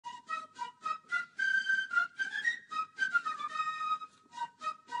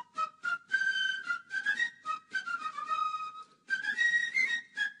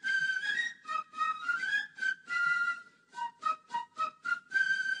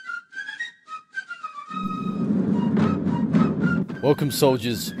Welcome,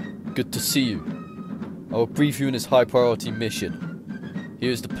 soldiers. Good to see you. I will brief you in this high priority mission.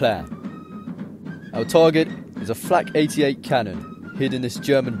 Here's the plan. Our target is a Flak 88 cannon hid in this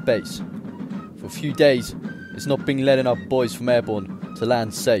German base. For a few days, it's not been letting our boys from Airborne to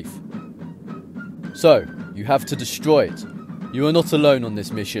land safe. So, you have to destroy it. You are not alone on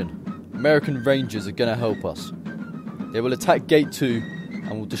this mission. American Rangers are gonna help us. They will attack Gate 2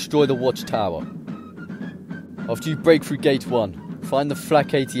 and will destroy the watchtower. After you break through Gate 1, find the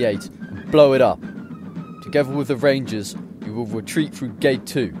Flak 88 and blow it up. Together with the Rangers, you will retreat through Gate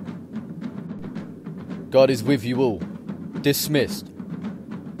 2. God is with you all. Dismissed.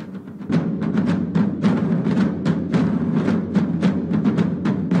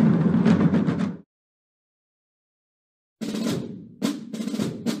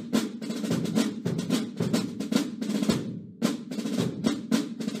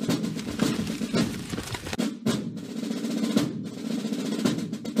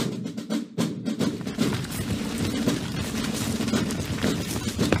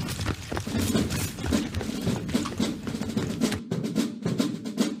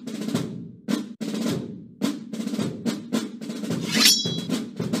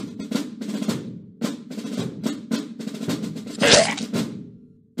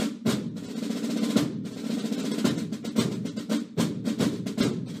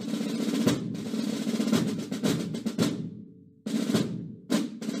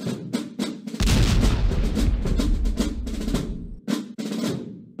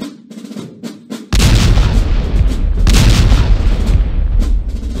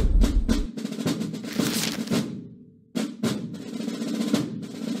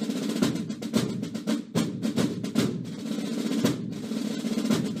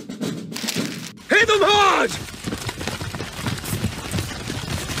 Hit them hard!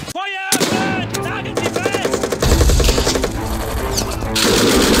 Feuer! Sagen Sie fest!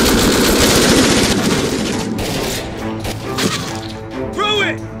 Throw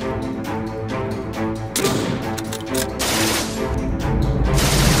it!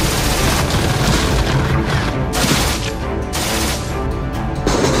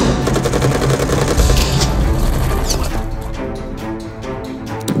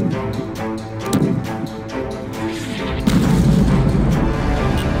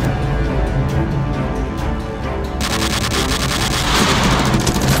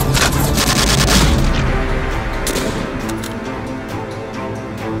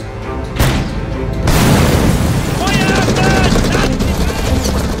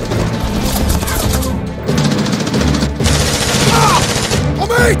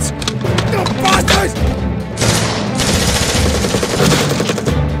 Wait! You bastards!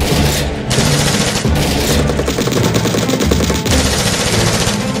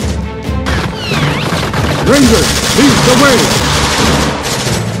 Rangers, lead the way!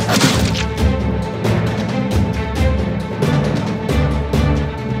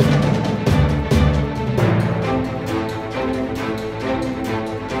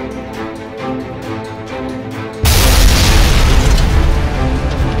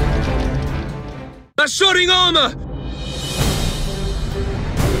 Assuring armor!